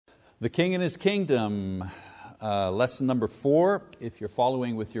The King and His Kingdom, lesson number 4. If you're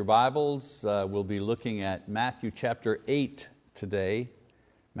following with your Bibles, we'll be looking at Matthew chapter 8 today.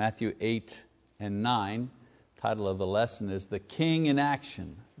 Matthew 8 and 9. Title of the lesson is The King in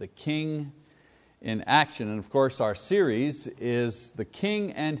Action. The King in Action. And of course our series is The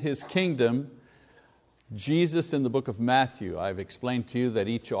King and His Kingdom, Jesus in the book of Matthew. I've explained to you that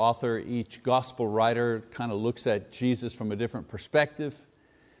each author, each gospel writer kind of looks at Jesus from a different perspective.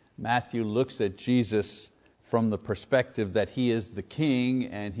 Matthew looks at Jesus from the perspective that He is the King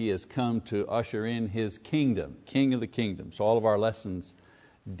and He has come to usher in His kingdom, King of the kingdom. So all of our lessons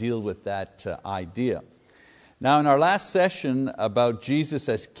deal with that idea. Now in our last session about Jesus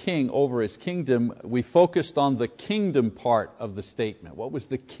as King over His kingdom, we focused on the kingdom part of the statement. What was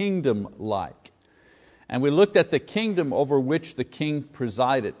the kingdom like? And we looked at the kingdom over which the King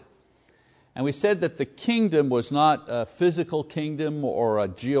presided. And we said that the kingdom was not a physical kingdom or a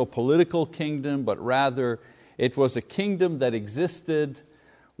geopolitical kingdom, but rather it was a kingdom that existed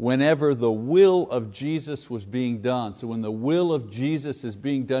whenever the will of Jesus was being done. So when the will of Jesus is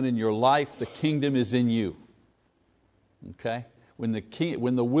being done in your life, the kingdom is in you. Okay? When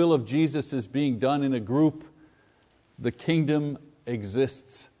the will of Jesus is being done in a group, the kingdom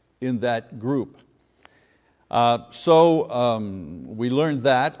exists in that group. We learned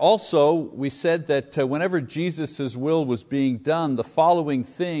that. Also, we said that whenever Jesus' will was being done, the following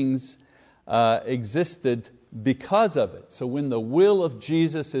things existed because of it. So when the will of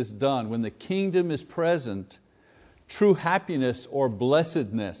Jesus is done, when the kingdom is present, true happiness or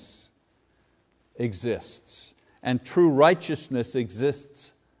blessedness exists, and true righteousness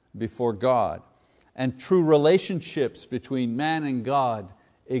exists before God, and true relationships between man and God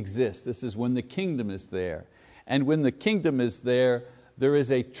exist. This is when the kingdom is there. And when the kingdom is there, there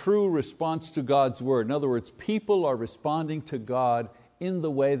is a true response to God's word. In other words, people are responding to God in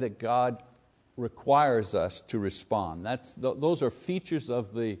the way that God requires us to respond. Those are features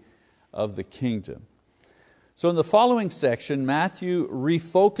of the kingdom. So in the following section, Matthew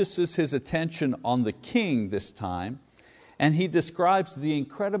refocuses his attention on the King this time, and he describes the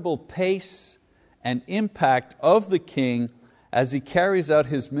incredible pace and impact of the King as he carries out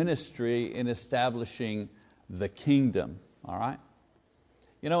his ministry in establishing the kingdom. All right?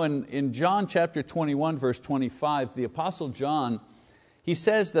 You know, in John chapter 21, verse 25, the Apostle John, he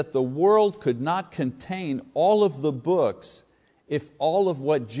says that the world could not contain all of the books if all of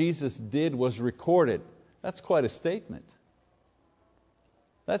what Jesus did was recorded. That's quite a statement.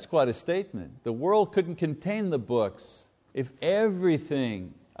 That's quite a statement. The world couldn't contain the books if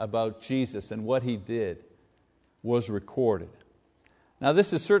everything about Jesus and what He did was recorded. Now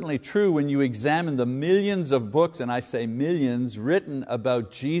this is certainly true when you examine the millions of books, and I say millions, written about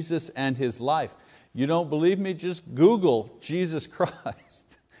Jesus and His life. You don't believe me? Just Google Jesus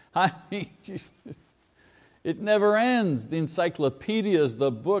Christ. I mean, it never ends. The encyclopedias, the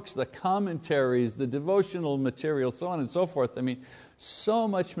books, the commentaries, the devotional material, so on and so forth. I mean, so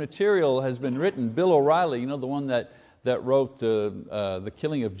much material has been written. Bill O'Reilly, the one that wrote the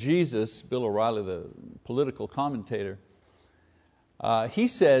Killing of Jesus, Bill O'Reilly, the political commentator, he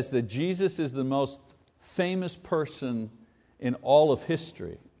says that Jesus is the most famous person in all of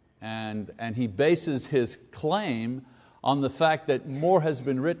history. And he bases his claim on the fact that more has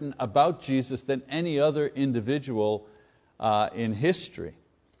been written about Jesus than any other individual in history.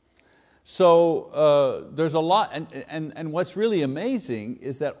 So there's a lot, and what's really amazing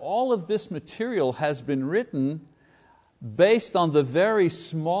is that all of this material has been written based on the very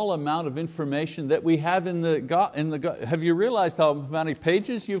small amount of information that we have in the. Have you realized how many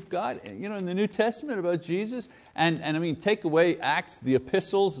pages you've got in the New Testament about Jesus? And I mean, take away Acts, the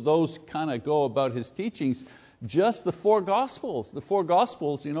epistles, those kind of go about His teachings. Just the 4 Gospels. The 4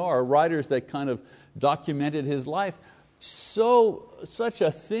 Gospels are writers that kind of documented His life. Such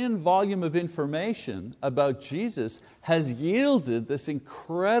a thin volume of information about Jesus has yielded this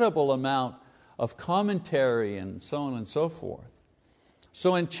incredible amount of commentary and so on and so forth.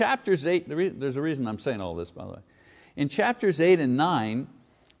 So in chapters 8, there's a reason I'm saying all this, by the way. In chapters 8 and 9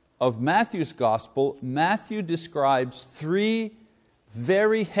 of Matthew's Gospel, Matthew describes 3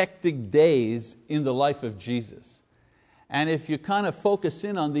 very hectic days in the life of Jesus. And if you kind of focus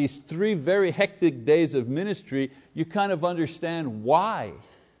in on these 3 very hectic days of ministry, you kind of understand why.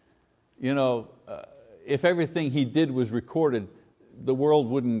 If everything He did was recorded, the world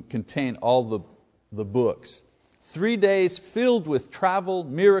wouldn't contain all the books. 3 days filled with travel,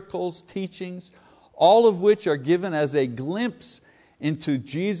 miracles, teachings, all of which are given as a glimpse into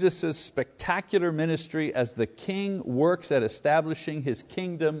Jesus' spectacular ministry as the King works at establishing His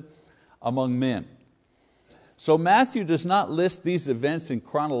kingdom among men. So Matthew does not list these events in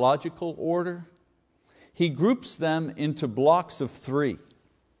chronological order. He groups them into blocks of 3.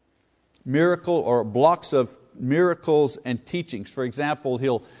 Miracle, or blocks of miracles and teachings. For example,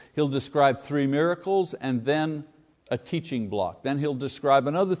 he'll describe 3 miracles and then a teaching block. Then he'll describe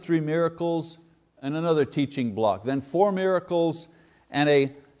another 3 miracles and another teaching block. Then 4 miracles and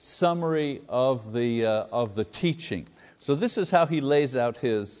a summary of the teaching. So this is how he lays out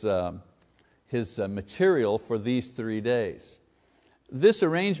his material for these 3 days. This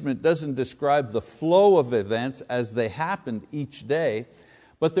arrangement doesn't describe the flow of events as they happened each day,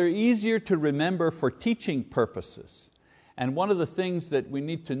 but they're easier to remember for teaching purposes. And one of the things that we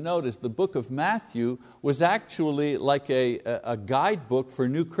need to note is the book of Matthew was actually like a guidebook for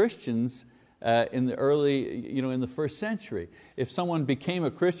new Christians in the first century. If someone became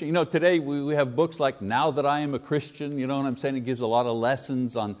a Christian, today we have books like Now That I Am a Christian, you know what I'm saying? It gives a lot of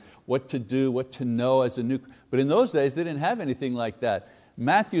lessons on what to do, what to know as a new, but in those days they didn't have anything like that.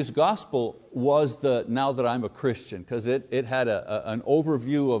 Matthew's gospel was the Now That I'm a Christian, because it had an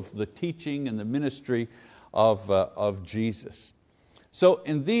overview of the teaching and the ministry of Jesus. So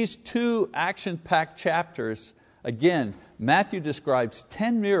in these 2 action-packed chapters, again, Matthew describes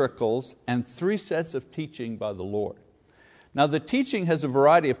 10 miracles and 3 sets of teaching by the Lord. Now the teaching has a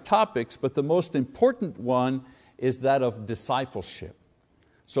variety of topics, but the most important one is that of discipleship.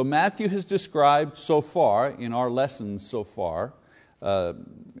 So Matthew has described so far, in our lessons so far,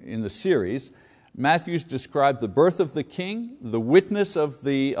 in the series, Matthew's described the birth of the King, the witness of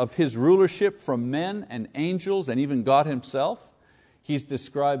His rulership from men and angels and even God Himself. He's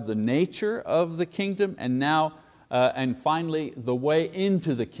described the nature of the kingdom, and finally the way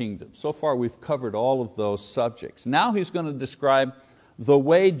into the kingdom. So far we've covered all of those subjects. Now he's going to describe the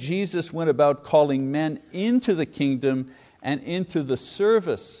way Jesus went about calling men into the kingdom and into the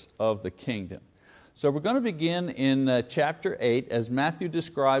service of the kingdom. So we're going to begin in chapter 8 as Matthew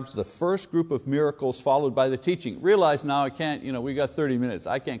describes the first group of miracles followed by the teaching. Realize now I can't, we got 30 minutes.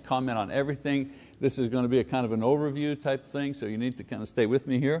 I can't comment on everything. This is going to be a kind of an overview type thing, so you need to kind of stay with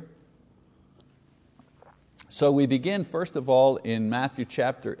me here. So we begin first of all in Matthew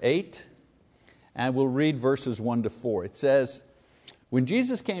chapter 8, and we'll read verses 1 to 4. It says, "When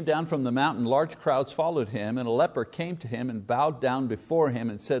Jesus came down from the mountain, large crowds followed Him, and a leper came to Him and bowed down before Him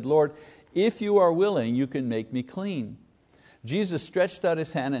and said, 'Lord, if you are willing, you can make me clean.' Jesus stretched out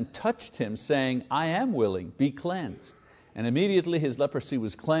His hand and touched him, saying, 'I am willing, be cleansed.' And immediately his leprosy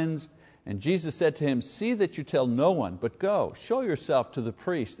was cleansed. And Jesus said to him, 'See that you tell no one, but go, show yourself to the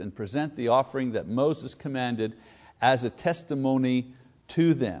priest and present the offering that Moses commanded as a testimony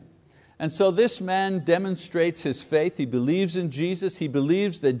to them.'" And so this man demonstrates his faith. He believes in Jesus. He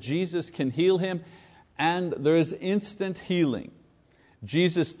believes that Jesus can heal him, and there is instant healing.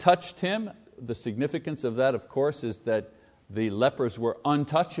 Jesus touched him. The significance of that, of course, is that the lepers were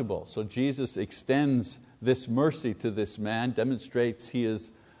untouchable. So Jesus extends this mercy to this man, demonstrates He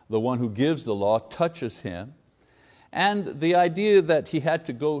is the one who gives the law, touches him. And the idea that he had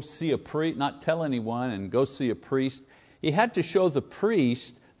to go see a priest, not tell anyone and go see a priest, he had to show the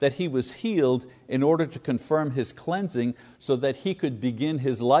priest that he was healed in order to confirm his cleansing so that he could begin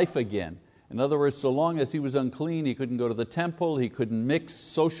his life again. In other words, so long as he was unclean, he couldn't go to the temple, he couldn't mix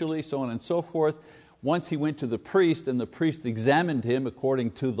socially, so on and so forth. Once he went to the priest and the priest examined him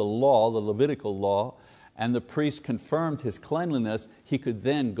according to the law, the Levitical law, and the priest confirmed his cleanliness, he could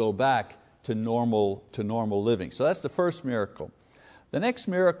then go back to normal living. So that's the first miracle. The next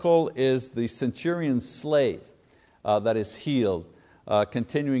miracle is the centurion's slave that is healed,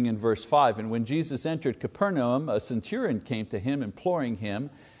 continuing in verse 5. "And when Jesus entered Capernaum, a centurion came to Him, imploring Him,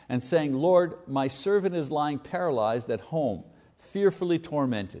 and saying, 'Lord, my servant is lying paralyzed at home, fearfully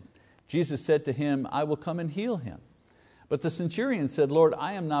tormented.' Jesus said to him, 'I will come and heal him.' But the centurion said, 'Lord,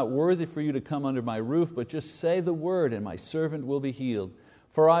 I am not worthy for you to come under my roof, but just say the word and my servant will be healed.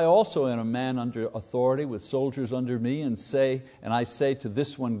 For I also am a man under authority with soldiers under me, and I say to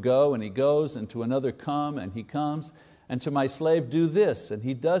this one, go, and he goes, and to another, come, and he comes, and to my slave, do this, and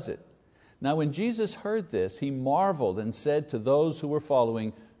he does it.' Now when Jesus heard this, He marveled and said to those who were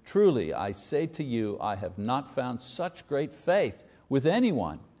following, 'Truly I say to you, I have not found such great faith with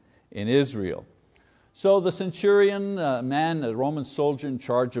anyone in Israel.'" So the centurion, a Roman soldier in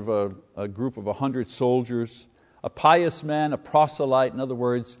charge of a group of 100 soldiers, a pious man, a proselyte. In other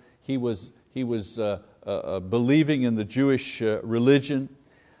words, he was believing in the Jewish religion.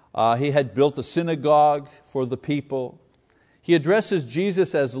 He had built a synagogue for the people. He addresses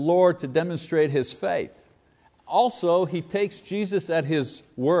Jesus as Lord to demonstrate his faith. Also, he takes Jesus at His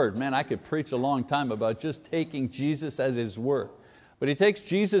word. Man, I could preach a long time about just taking Jesus at His word. But he takes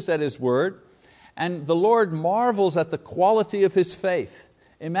Jesus at His word, And the Lord marvels at the quality of his faith.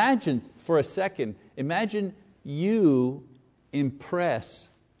 Imagine for a second, imagine you impress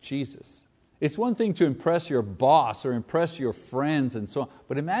Jesus. It's one thing to impress your boss or impress your friends and so on,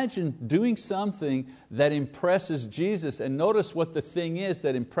 but imagine doing something that impresses Jesus, and notice what the thing is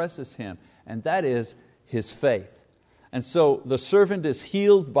that impresses him, and that is his faith. And so the servant is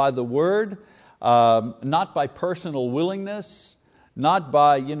healed by the word, not by personal willingness, not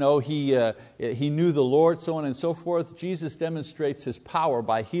by, he knew the Lord, so on and so forth. Jesus demonstrates His power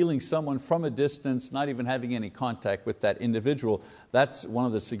by healing someone from a distance, not even having any contact with that individual. That's one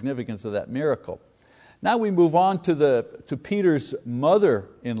of the significance of that miracle. Now we move on to Peter's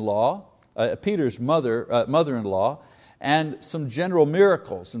mother-in-law, mother-in-law, and some general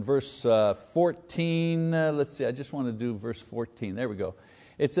miracles. In verse 14, let's see, I just want to do verse 14, there we go.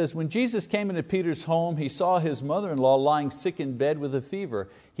 It says, when Jesus came into Peter's home, he saw his mother-in-law lying sick in bed with a fever.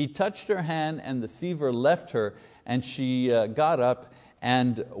 He touched her hand and the fever left her, and she got up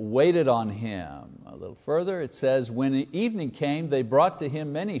and waited on him. A little further it says, when evening came, they brought to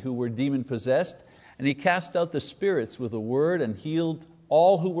him many who were demon-possessed, and he cast out the spirits with a word and healed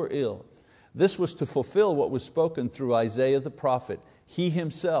all who were ill. This was to fulfill what was spoken through Isaiah the prophet. He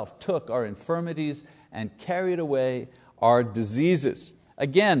himself took our infirmities and carried away our diseases.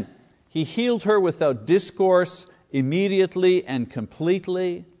 Again, he healed her without discourse, immediately and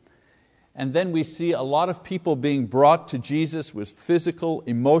completely. And then we see a lot of people being brought to Jesus with physical,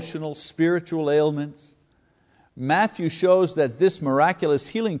 emotional, spiritual ailments. Matthew shows that this miraculous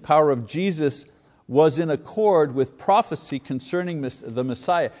healing power of Jesus was in accord with prophecy concerning the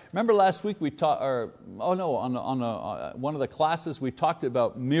Messiah. Remember last week we taught, on one of the classes we talked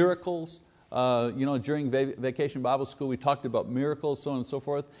about miracles. During Vacation Bible School we talked about miracles, so on and so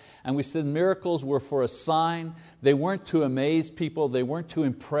forth, and we said miracles were for a sign. They weren't to amaze people, they weren't to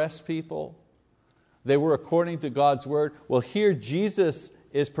impress people, they were according to God's word. Well, here Jesus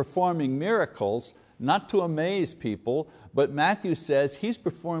is performing miracles not to amaze people, but Matthew says He's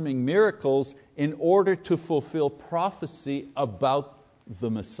performing miracles in order to fulfill prophecy about the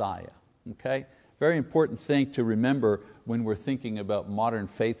Messiah. Okay? Very important thing to remember when we're thinking about modern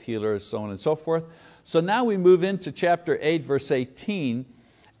faith healers, so on and so forth. So now we move into chapter 8, verse 18,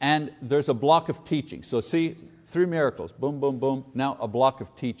 and there's a block of teaching. So see, 3 miracles, boom, boom, boom, now a block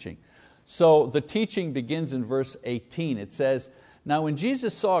of teaching. So the teaching begins in verse 18. It says, now when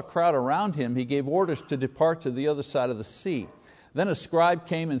Jesus saw a crowd around Him, He gave orders to depart to the other side of the sea. Then a scribe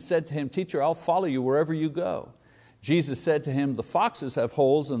came and said to Him, Teacher, I'll follow you wherever you go. Jesus said to him, the foxes have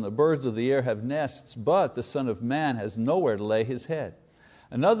holes and the birds of the air have nests, but the Son of Man has nowhere to lay His head.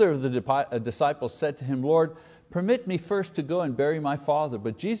 Another of the disciples said to Him, Lord, permit me first to go and bury my father.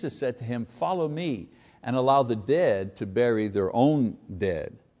 But Jesus said to him, follow me and allow the dead to bury their own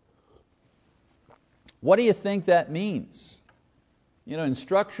dead. What do you think that means?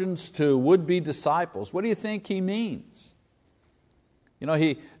 Instructions to would-be disciples. What do you think He means?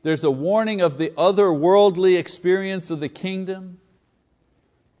 There's a warning of the otherworldly experience of the kingdom.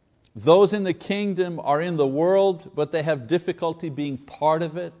 Those in the kingdom are in the world, but they have difficulty being part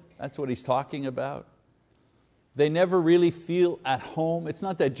of it. That's what He's talking about. They never really feel at home. It's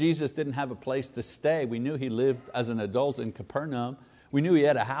not that Jesus didn't have a place to stay. We knew He lived as an adult in Capernaum. We knew He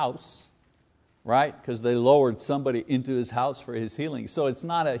had a house, right? Because they lowered somebody into His house for His healing. So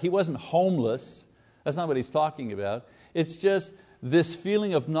He wasn't homeless. That's not what He's talking about. It's just this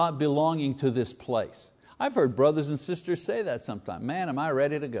feeling of not belonging to this place. I've heard brothers and sisters say that sometimes. Man, am I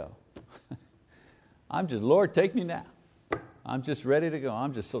ready to go. Lord, take me now. I'm just ready to go.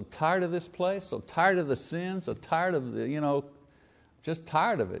 I'm just so tired of this place, so tired of the sin, so tired of just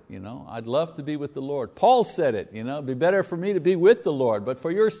tired of it. I'd love to be with the Lord. Paul said it, it'd be better for me to be with the Lord, but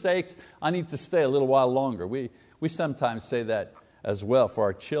for your sakes, I need to stay a little while longer. We sometimes say that as well for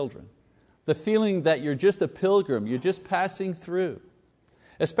our children. The feeling that you're just a pilgrim, you're just passing through.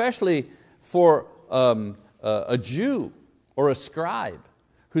 Especially for a Jew or a scribe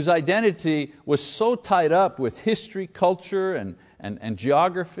whose identity was so tied up with history, culture, and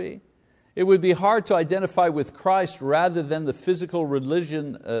geography. It would be hard to identify with Christ rather than the physical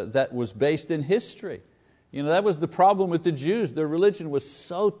religion that was based in history. That was the problem with the Jews. Their religion was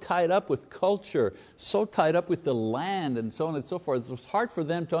so tied up with culture, so tied up with the land and so on and so forth. It was hard for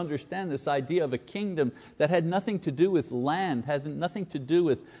them to understand this idea of a kingdom that had nothing to do with land, had nothing to do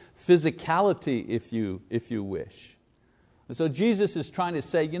with physicality, if you wish. And so Jesus is trying to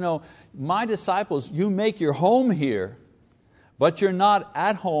say, my disciples, you make your home here, but you're not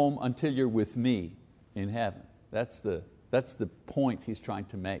at home until you're with me in heaven. That's the point He's trying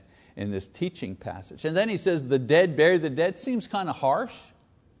to make in this teaching passage. And then He says, the dead bury the dead. Seems kind of harsh,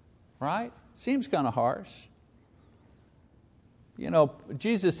 right? Seems kind of harsh.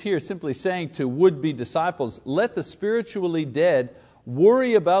 Jesus here is simply saying to would-be disciples, let the spiritually dead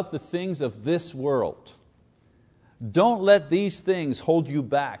worry about the things of this world. Don't let these things hold you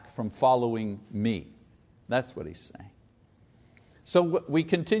back from following me. That's what He's saying. So we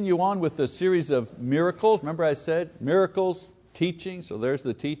continue on with a series of miracles. Remember I said miracles, teaching, so there's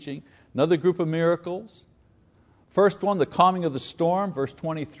the teaching. Another group of miracles. First one, the calming of the storm, verse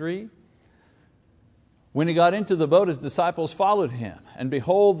 23. When He got into the boat, His disciples followed Him. And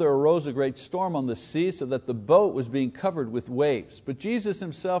behold, there arose a great storm on the sea, so that the boat was being covered with waves. But Jesus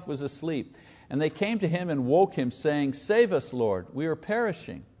Himself was asleep. And they came to Him and woke Him, saying, Save us, Lord, we are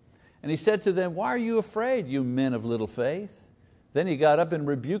perishing. And He said to them, Why are you afraid, you men of little faith? Then He got up and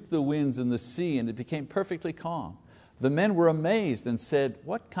rebuked the winds and the sea, and it became perfectly calm. The men were amazed and said,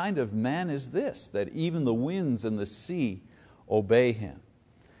 What kind of man is this, that even the winds and the sea obey Him?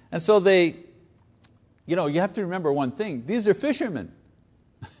 And so you have to remember one thing, these are fishermen.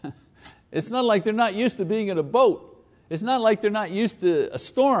 It's not like they're not used to being in a boat. It's not like they're not used to a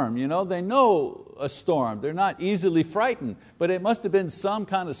storm. They know a storm. They're not easily frightened, but it must have been some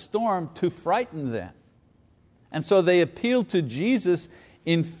kind of storm to frighten them. And so they appealed to Jesus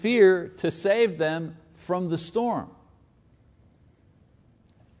in fear to save them from the storm.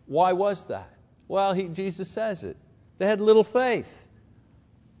 Why was that? Well, Jesus says it. They had little faith.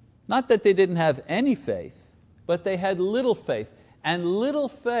 Not that they didn't have any faith, but they had little faith. And little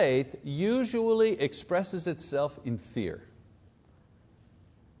faith usually expresses itself in fear.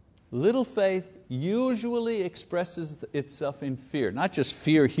 Little faith usually expresses itself in fear. Not just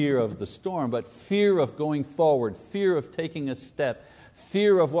fear here of the storm, but fear of going forward, fear of taking a step,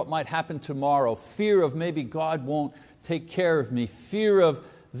 fear of what might happen tomorrow, fear of maybe God won't take care of me, fear of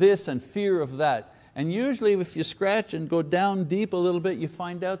this and fear of that. And usually if you scratch and go down deep a little bit, you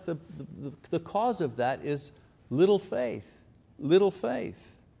find out the cause of that is little faith. Little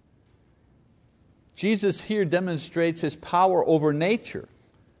faith. Jesus here demonstrates His power over nature.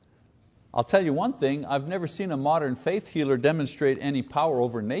 I'll tell you one thing, I've never seen a modern faith healer demonstrate any power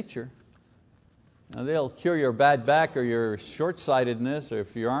over nature. Now they'll cure your bad back or your short-sightedness or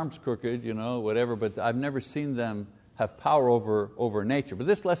if your arm's crooked, whatever, but I've never seen them have power over nature. But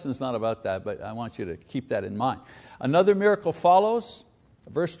this lesson is not about that, but I want you to keep that in mind. Another miracle follows,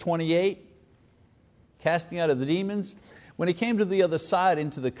 verse 28, casting out of the demons. When He came to the other side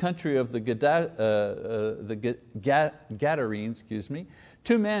into the country of the Gadarenes,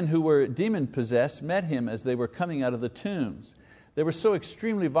 two men who were demon-possessed met Him as they were coming out of the tombs. They were so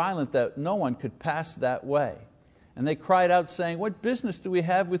extremely violent that no one could pass that way. And they cried out, saying, What business do we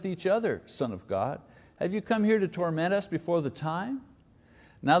have with each other, Son of God? Have you come here to torment us before the time?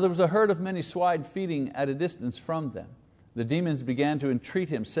 Now there was a herd of many swine feeding at a distance from them. The demons began to entreat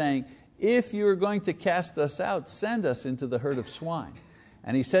Him, saying, If you are going to cast us out, send us into the herd of swine.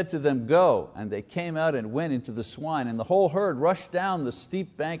 And He said to them, Go. And they came out and went into the swine. And the whole herd rushed down the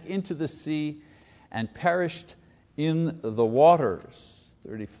steep bank into the sea and perished in the waters.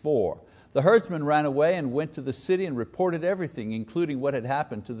 34. The herdsmen ran away and went to the city and reported everything, including what had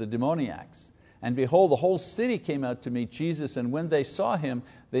happened to the demoniacs. And behold, the whole city came out to meet Jesus, and when they saw Him,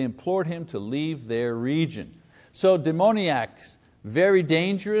 they implored Him to leave their region. So demoniacs, very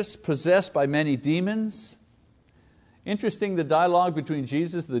dangerous, possessed by many demons. Interesting, the dialogue between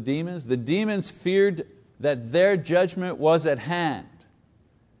Jesus and the demons. The demons feared that their judgment was at hand.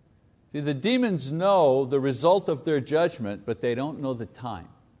 See, the demons know the result of their judgment, but they don't know the time.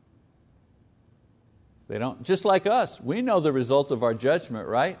 They don't, just like us, we know the result of our judgment,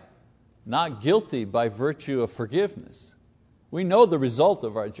 right? Not guilty by virtue of forgiveness. We know the result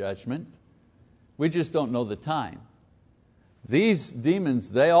of our judgment. We just don't know the time. These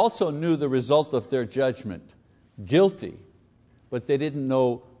demons, they also knew the result of their judgment, guilty, but they didn't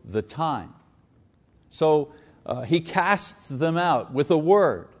know the time. So He casts them out with a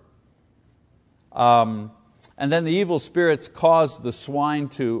word. And then the evil spirits caused the swine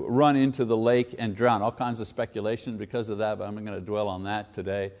to run into the lake and drown. All kinds of speculation because of that, but I'm not going to dwell on that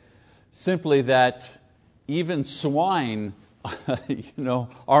today. Simply that even swine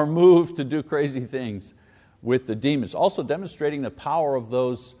are moved to do crazy things with the demons. Also demonstrating the power of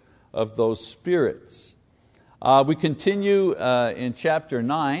those spirits. We continue in chapter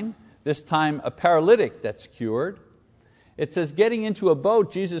 9, this time a paralytic that's cured. It says, getting into a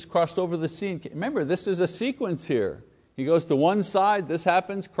boat, Jesus crossed over the sea. Remember, this is a sequence here. He goes to one side, this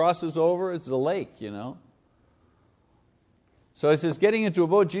happens, crosses over, it's a lake. So it says, getting into a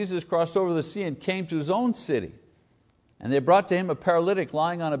boat, Jesus crossed over the sea and came to His own city. And they brought to Him a paralytic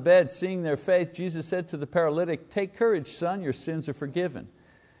lying on a bed. Seeing their faith, Jesus said to the paralytic, take courage, son, your sins are forgiven.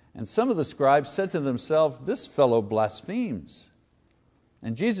 And some of the scribes said to themselves, "This fellow blasphemes."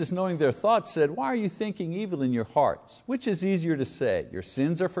 And Jesus, knowing their thoughts, said, "Why are you thinking evil in your hearts? Which is easier to say, 'Your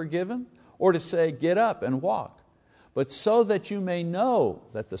sins are forgiven,' or to say, 'Get up and walk'? But so that you may know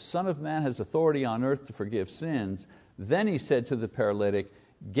that the Son of Man has authority on earth to forgive sins." Then He said to the paralytic,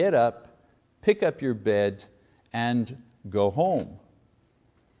 "Get up, pick up your bed, and go home."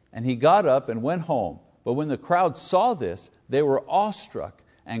 And he got up and went home. But when the crowd saw this, they were awestruck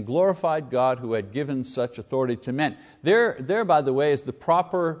and glorified God who had given such authority to men. There, by the way, is the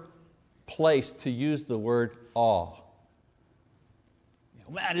proper place to use the word awe.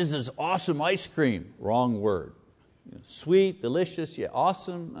 Man, this is awesome ice cream. Wrong word. Sweet, delicious, yeah,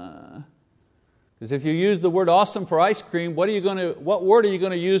 awesome. Because if you use the word awesome for ice cream, what word are you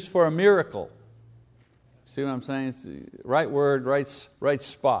going to use for a miracle? See what I'm saying? It's the right word, right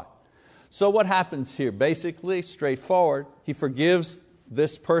spot. So what happens here? Basically, straightforward, He forgives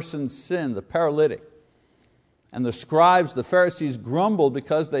this person's sin, the paralytic. And the scribes, the Pharisees, grumble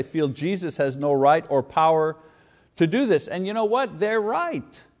because they feel Jesus has no right or power to do this. And you know what? They're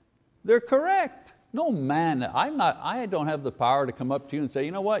right. They're correct. No man, I don't have the power to come up to you and say,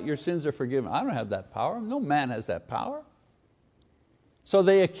 "You know what? Your sins are forgiven." I don't have that power. No man has that power. So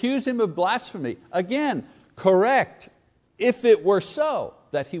they accuse Him of blasphemy. Again, correct, if it were so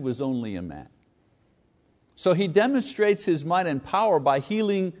that He was only a man. So He demonstrates His might and power by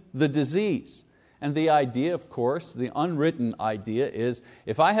healing the disease. And the idea, of course, the unwritten idea is,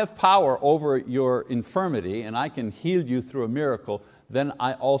 if I have power over your infirmity and I can heal you through a miracle, then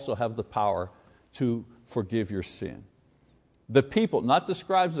I also have the power to forgive your sin. The people, not the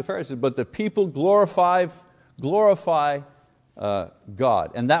scribes, the Pharisees, but the people glorify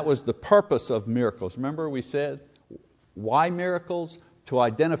God. And that was the purpose of miracles. Remember we said, why miracles? To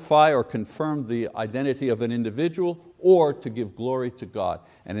identify or confirm the identity of an individual, or to give glory to God.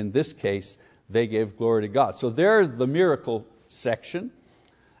 And in this case, they gave glory to God. So there's the miracle section.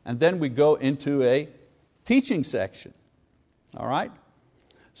 And then we go into a teaching section. All right?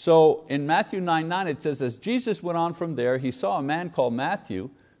 So in Matthew 9:9 it says, as Jesus went on from there, He saw a man called Matthew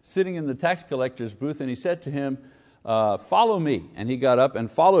sitting in the tax collector's booth, and He said to him, "Follow me." And he got up and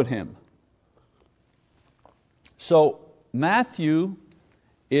followed Him. So Matthew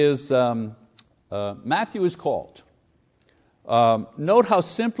is called. Note how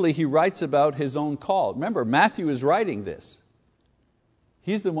simply he writes about his own call. Remember, Matthew is writing this.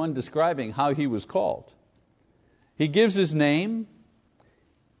 He's the one describing how he was called. He gives his name.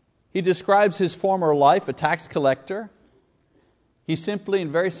 He describes his former life, a tax collector. He simply,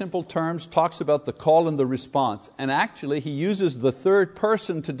 in very simple terms, talks about the call and the response. And actually, he uses the third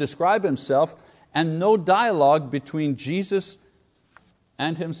person to describe himself, and no dialogue between Jesus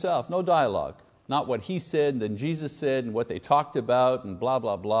and himself. No dialogue. Not what he said, and then Jesus said, and what they talked about, and blah,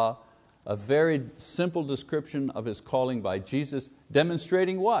 blah, blah. A very simple description of his calling by Jesus,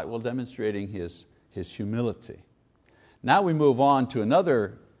 demonstrating what? Well, demonstrating his humility. Now we move on to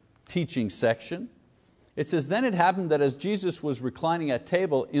another teaching section. It says, then it happened that as Jesus was reclining at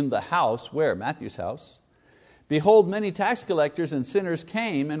table in the house, where? Matthew's house, behold, many tax collectors and sinners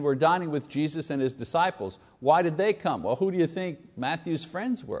came and were dining with Jesus and His disciples. Why did they come? Well, who do you think Matthew's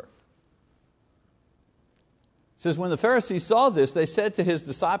friends were? It says, when the Pharisees saw this, they said to His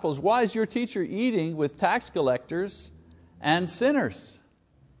disciples, why is your teacher eating with tax collectors and sinners?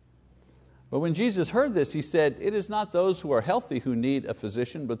 But when Jesus heard this, He said, it is not those who are healthy who need a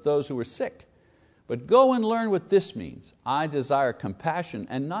physician, but those who are sick. But go and learn what this means. I desire compassion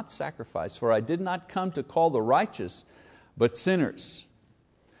and not sacrifice, for I did not come to call the righteous, but sinners.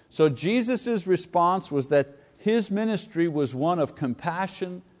 So Jesus' response was that His ministry was one of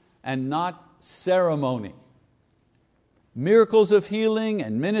compassion and not ceremony. Miracles of healing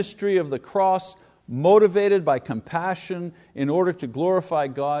and ministry of the cross, motivated by compassion in order to glorify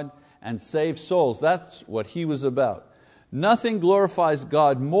God and save souls. That's what He was about. Nothing glorifies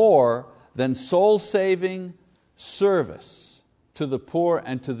God more than soul-saving service to the poor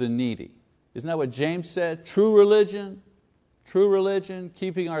and to the needy. Isn't that what James said? True religion,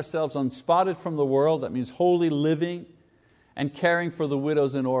 keeping ourselves unspotted from the world, that means holy living, and caring for the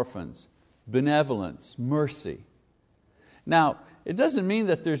widows and orphans, benevolence, mercy. Now, it doesn't mean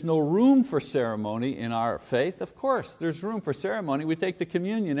that there's no room for ceremony in our faith. Of course, there's room for ceremony. We take the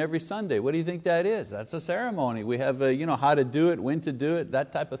communion every Sunday. What do you think that is? That's a ceremony. We have how to do it, when to do it,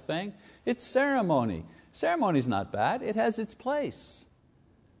 that type of thing. It's ceremony. Ceremony's not bad. It has its place.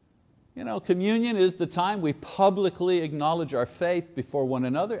 Communion is the time we publicly acknowledge our faith before one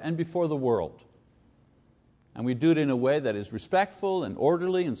another and before the world. And we do it in a way that is respectful and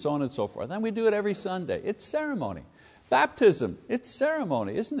orderly and so on and so forth. And we do it every Sunday. It's ceremony. Baptism, it's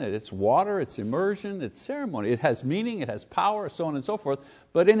ceremony, isn't it? It's water, it's immersion, it's ceremony. It has meaning, it has power, so on and so forth.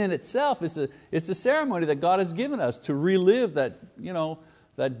 But in itself, it's a ceremony that God has given us to relive that,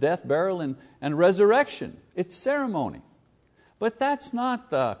 that death, burial, and resurrection. It's ceremony. But that's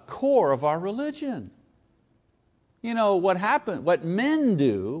not the core of our religion. What men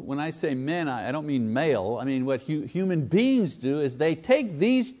do, when I say men, I don't mean male, I mean what human beings do is they take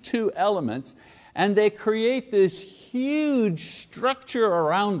these two elements and they create this huge structure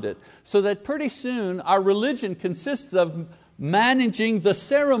around it so that pretty soon our religion consists of managing the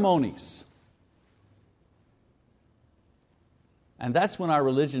ceremonies. And that's when our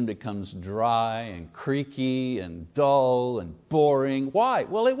religion becomes dry and creaky and dull and boring. Why?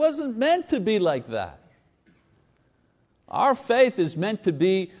 Well, it wasn't meant to be like that. Our faith is meant to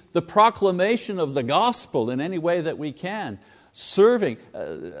be the proclamation of the gospel in any way that we can. Serving.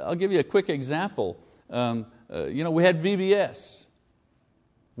 I'll give you a quick example. We had VBS.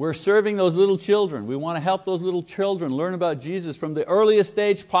 We're serving those little children. We want to help those little children learn about Jesus from the earliest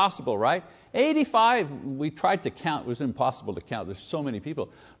stage possible, right? 85, we tried to count, it was impossible to count, there's so many people.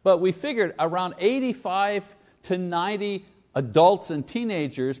 But we figured around 85 to 90 adults and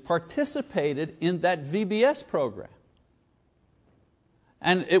teenagers participated in that VBS program.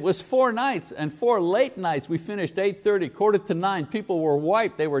 And it was 4 nights, and 4 late nights. We finished 8:30, 8:45. People were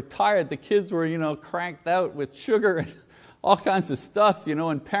wiped, they were tired, the kids were cranked out with sugar and all kinds of stuff,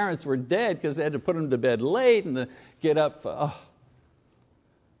 and parents were dead because they had to put them to bed late and get up.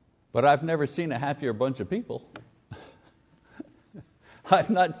 But I've never seen a happier bunch of people. I've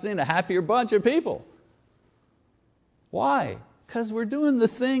not seen a happier bunch of people. Why? Because we're doing the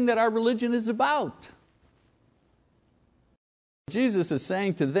thing that our religion is about. Jesus is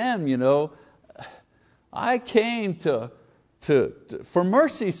saying to them, I came for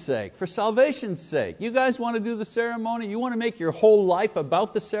mercy's sake, for salvation's sake. You guys want to do the ceremony? You want to make your whole life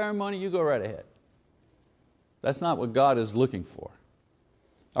about the ceremony? You go right ahead. That's not what God is looking for.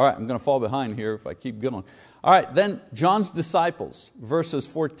 All right, I'm going to fall behind here if I keep going. All right, then John's disciples, verses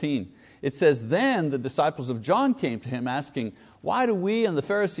 14. It says, then the disciples of John came to him asking, why do we and the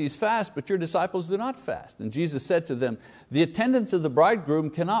Pharisees fast, but your disciples do not fast? And Jesus said to them, the attendants of the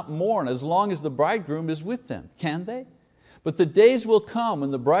bridegroom cannot mourn as long as the bridegroom is with them, can they? But the days will come when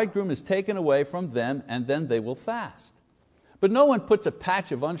the bridegroom is taken away from them, and then they will fast. But no one puts a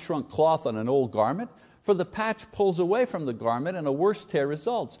patch of unshrunk cloth on an old garment, for the patch pulls away from the garment and a worse tear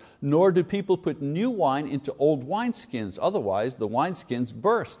results. Nor do people put new wine into old wineskins, otherwise the wineskins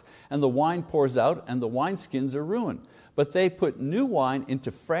burst, and the wine pours out, and the wineskins are ruined. But they put new wine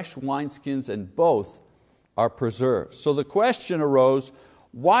into fresh wineskins, and both are preserved. So the question arose,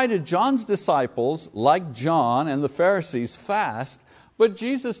 why did John's disciples, like John and the Pharisees, fast, but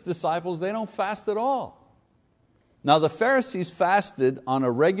Jesus' disciples, they don't fast at all? Now the Pharisees fasted on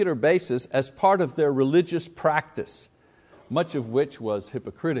a regular basis as part of their religious practice, much of which was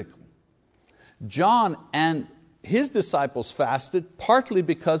hypocritical. John and his disciples fasted partly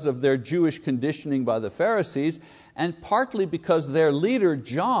because of their Jewish conditioning by the Pharisees, and partly because their leader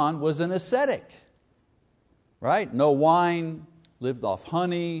John was an ascetic. Right? No wine, lived off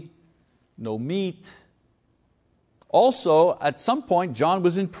honey, no meat. Also, at some point, John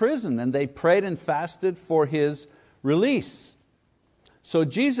was in prison and they prayed and fasted for his release. So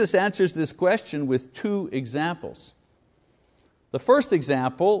Jesus answers this question with 2 examples. The first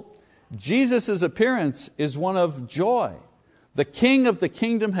example, Jesus' appearance is one of joy. The King of the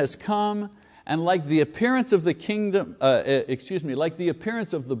kingdom has come, and like the appearance of the kingdom, like the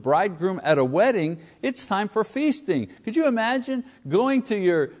appearance of the bridegroom at a wedding, it's time for feasting. Could you imagine going to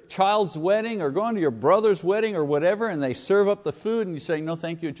your child's wedding or going to your brother's wedding or whatever, and they serve up the food and you say, no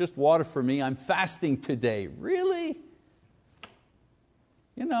thank you, just water for me, I'm fasting today. Really?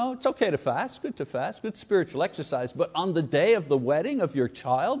 It's okay to fast, good spiritual exercise, but on the day of the wedding of your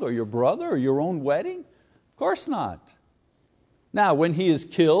child or your brother or your own wedding? Of course not. Now, when he is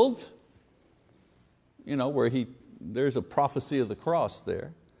killed, there's a prophecy of the cross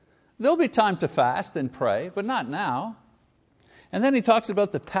there. There'll be time to fast and pray, but not now. And then he talks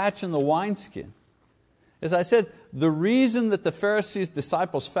about the patch in the wineskin. As I said, the reason that the Pharisees'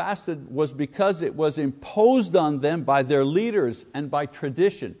 disciples fasted was because it was imposed on them by their leaders and by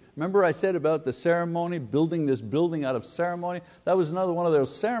tradition. Remember I said about the ceremony, building this building out of ceremony? That was another one of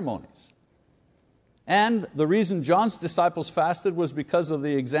those ceremonies. And the reason John's disciples fasted was because of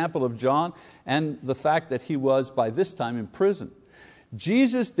the example of John and the fact that he was by this time in prison.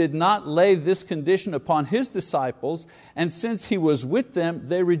 Jesus did not lay this condition upon His disciples, and since He was with them,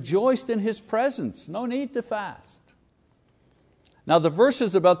 they rejoiced in His presence. No need to fast. Now the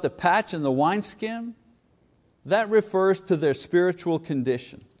verses about the patch and the wineskin, That refers to their spiritual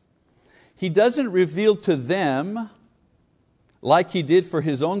condition. He doesn't reveal to them, like He did for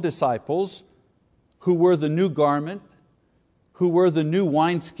His own disciples, who were the new garment, who were the new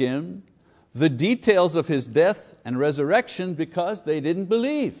wineskin, the details of His death and resurrection, because they didn't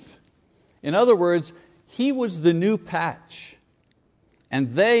believe. In other words, He was the new patch,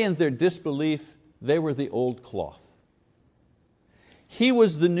 and they, in their disbelief, they were the old cloth. He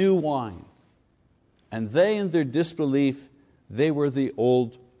was the new wine, and they, in their disbelief, they were the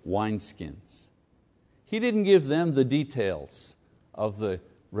old wineskins. He didn't give them the details of the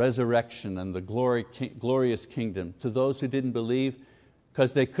resurrection and the glorious kingdom to those who didn't believe,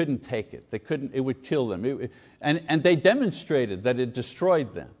 because they couldn't take it. It would kill them. And they demonstrated that it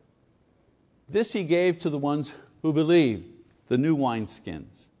destroyed them. This He gave to the ones who believed, the new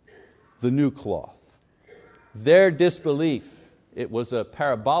wineskins, the new cloth. Their disbelief, it was a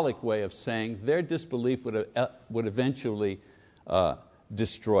parabolic way of saying their disbelief would eventually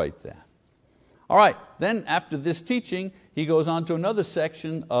destroy them. All right, then after this teaching, He goes on to another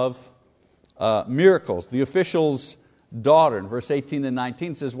section of miracles. The official's daughter, in verse 18 and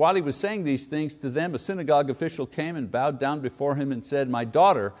 19 says, while He was saying these things to them, a synagogue official came and bowed down before Him and said, my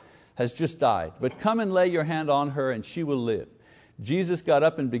daughter has just died, but come and lay your hand on her and she will live. Jesus got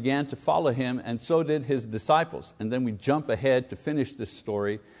up and began to follow Him, and so did His disciples. And then we jump ahead to finish this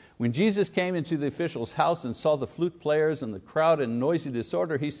story. When Jesus came into the official's house and saw the flute players and the crowd in noisy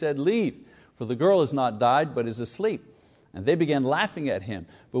disorder, He said, leave, for the girl has not died, but is asleep. And they began laughing at Him.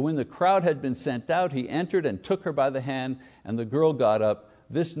 But when the crowd had been sent out, He entered and took her by the hand, and the girl got up.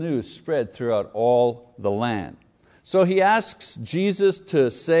 This news spread throughout all the land. So He asks Jesus to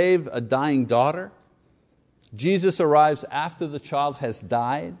save a dying daughter. Jesus arrives after the child has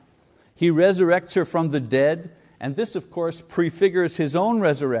died. He resurrects her from the dead, and this of course prefigures His own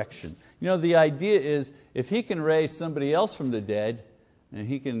resurrection. You know, the idea is if He can raise somebody else from the dead, and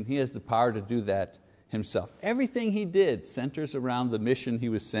He has the power to do that Himself. Everything He did centers around the mission He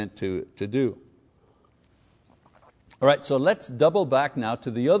was sent to do. All right, so let's double back now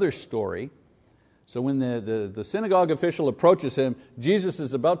to the other story. So when the synagogue official approaches Him, Jesus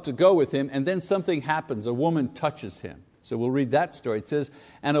is about to go with Him, and then something happens. A woman touches Him. So we'll read that story. It says,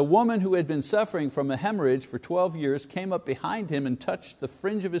 and a woman who had been suffering from a hemorrhage for 12 years came up behind Him and touched the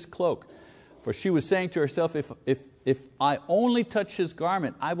fringe of His cloak. For she was saying to herself, if I only touch His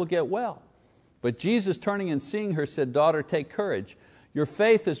garment, I will get well. But Jesus, turning and seeing her, said, daughter, take courage. Your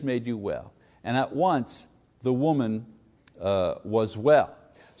faith has made you well. And at once the woman was well.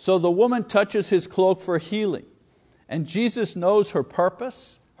 So the woman touches His cloak for healing. And Jesus knows her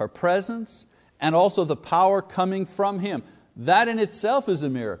purpose, her presence, and also the power coming from Him. That in itself is a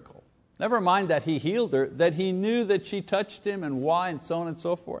miracle. Never mind that He healed her, that He knew that she touched Him and why, and so on and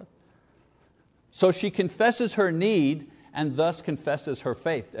so forth. So she confesses her need and thus confesses her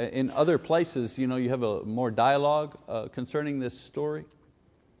faith. In other places, you have a more dialogue concerning this story.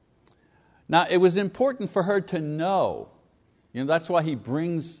 Now it was important for her to know. That's why He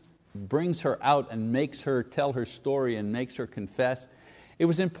brings her out and makes her tell her story and makes her confess. It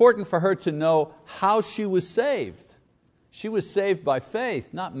was important for her to know how she was saved. She was saved by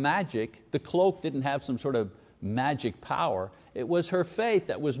faith, not magic. The cloak didn't have some sort of magic power. It was her faith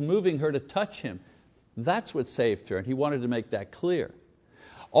that was moving her to touch Him. That's what saved her, and He wanted to make that clear.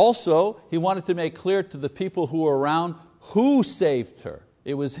 Also, He wanted to make clear to the people who were around who saved her.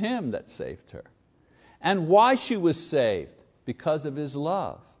 It was Him that saved her. And why she was saved. Because of His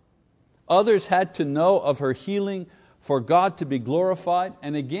love. Others had to know of her healing for God to be glorified.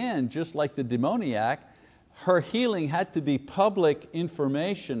 And again, just like the demoniac, her healing had to be public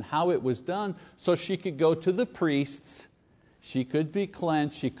information, how it was done, so she could go to the priests, she could be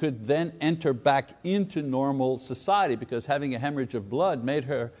cleansed, she could then enter back into normal society, because having a hemorrhage of blood made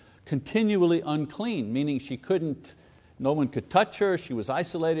her continually unclean, meaning no one could touch her, she was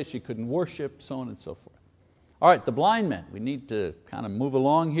isolated, she couldn't worship, so on and so forth. All right, the blind men. We need to kind of move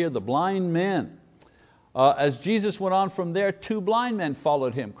along here. The blind men. As Jesus went on from there, 2 blind men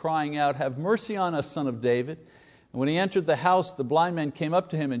followed Him, crying out, have mercy on us, Son of David. And when He entered the house, the blind men came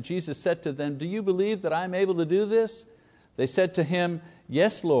up to Him, and Jesus said to them, do you believe that I am able to do this? They said to Him,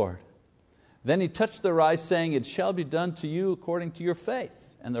 yes, Lord. Then He touched their eyes, saying, it shall be done to you according to your faith.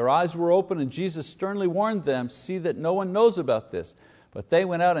 And their eyes were open, and Jesus sternly warned them, see that no one knows about this. But they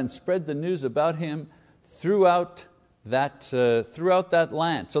went out and spread the news about Him throughout that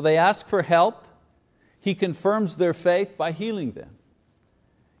land. So they ask for help. He confirms their faith by healing them.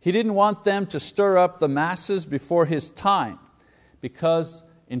 He didn't want them to stir up the masses before His time, because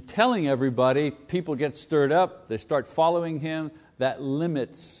in telling everybody, people get stirred up, they start following Him. That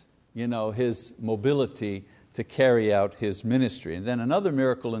limits His mobility to carry out His ministry. And then another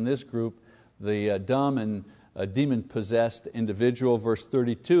miracle in this group, the dumb and demon-possessed individual, verse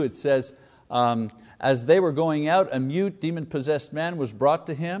 32, it says, as they were going out, a mute demon-possessed man was brought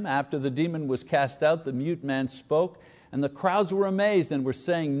to Him. After the demon was cast out, the mute man spoke, and the crowds were amazed and were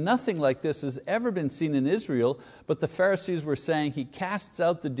saying, nothing like this has ever been seen in Israel. But the Pharisees were saying, He casts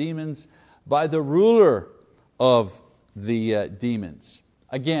out the demons by the ruler of the demons.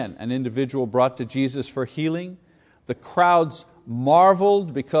 Again, an individual brought to Jesus for healing. The crowds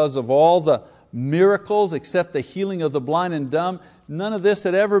marveled because of all the miracles except the healing of the blind and dumb. None of this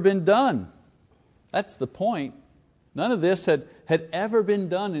had ever been done. That's the point. None of this had ever been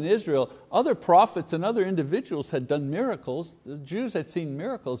done in Israel. Other prophets and other individuals had done miracles. The Jews had seen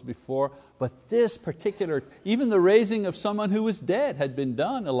miracles before, but this particular, even the raising of someone who was dead had been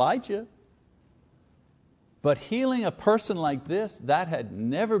done, Elijah. But healing a person like this, that had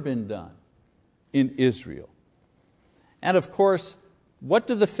never been done in Israel. And of course, what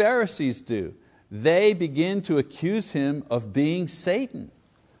do the Pharisees do? They begin to accuse Him of being Satan.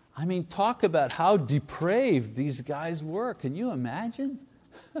 I mean, talk about how depraved these guys were. Can you imagine?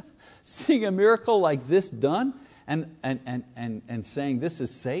 Seeing a miracle like this done and saying this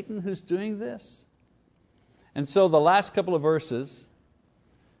is Satan who's doing this? And so the last couple of verses,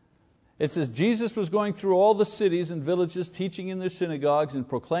 it says, Jesus was going through all the cities and villages, teaching in their synagogues and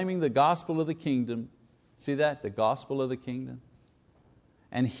proclaiming the gospel of the kingdom. See that? The gospel of the kingdom.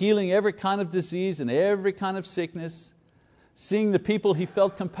 And healing every kind of disease and every kind of sickness. Seeing the people, He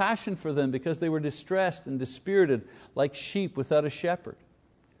felt compassion for them because they were distressed and dispirited like sheep without a shepherd.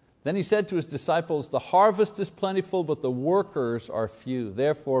 Then He said to His disciples, the harvest is plentiful, but the workers are few.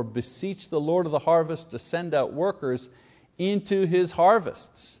 Therefore beseech the Lord of the harvest to send out workers into His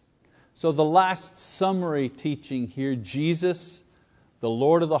harvests. So the last summary teaching here, Jesus, the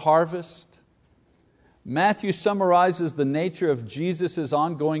Lord of the harvest. Matthew summarizes the nature of Jesus'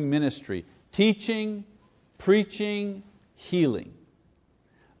 ongoing ministry: teaching, preaching, healing.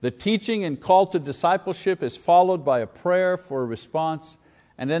 The teaching and call to discipleship is followed by a prayer for a response.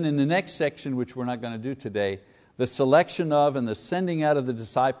 And then in the next section, which we're not going to do today, the selection of and the sending out of the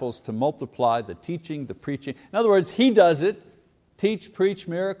disciples to multiply the teaching, the preaching. In other words, He does it, teach, preach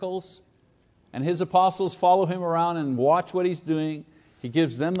miracles, and His apostles follow Him around and watch what He's doing. He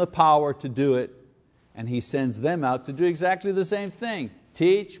gives them the power to do it, and He sends them out to do exactly the same thing: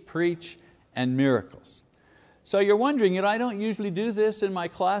 teach, preach, and miracles. So you're wondering, I don't usually do this in my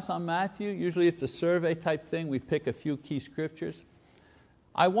class on Matthew. Usually it's a survey type thing. We pick a few key scriptures.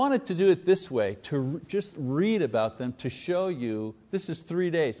 I wanted to do it this way, to just read about them, to show you this is 3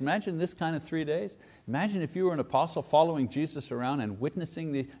 days. Imagine this kind of 3 days. Imagine if you were an apostle following Jesus around and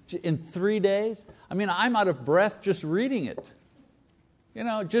witnessing in 3 days. I mean, I'm out of breath just reading it.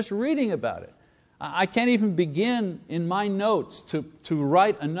 Just reading about it. I can't even begin in my notes to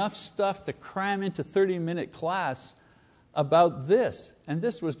write enough stuff to cram into 30-minute class about this. And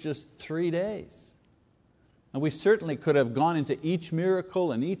this was just 3 days. And we certainly could have gone into each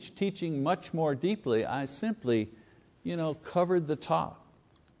miracle and each teaching much more deeply. I simply covered the top.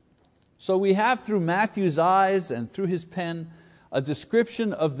 So we have, through Matthew's eyes and through his pen, a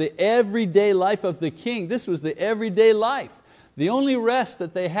description of the everyday life of the king. This was the everyday life. The only rest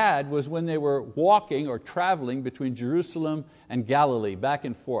that they had was when they were walking or traveling between Jerusalem and Galilee, back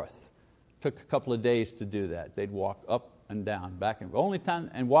and forth. Took a couple of days to do that. They'd walk up and down, back and only time.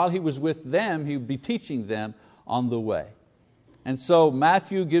 And while He was with them, He would be teaching them on the way. And so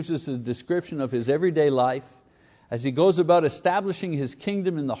Matthew gives us a description of His everyday life as He goes about establishing His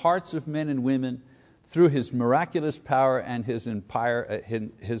kingdom in the hearts of men and women through His miraculous power and His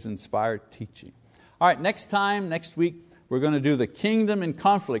inspired teaching. All right, next week, we're going to do the kingdom in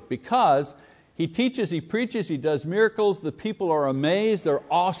conflict, because He teaches, He preaches, He does miracles. The people are amazed, they're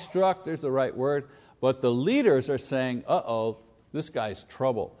awestruck, there's the right word. But the leaders are saying, uh-oh, this guy's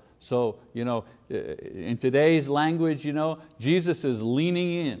trouble. So, in today's language, Jesus is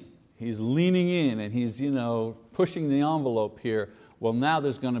leaning in. He's leaning in and He's pushing the envelope here. Well, now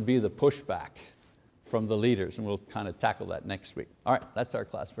there's going to be the pushback from the leaders, and we'll kind of tackle that next week. All right, that's our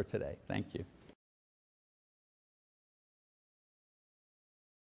class for today. Thank you.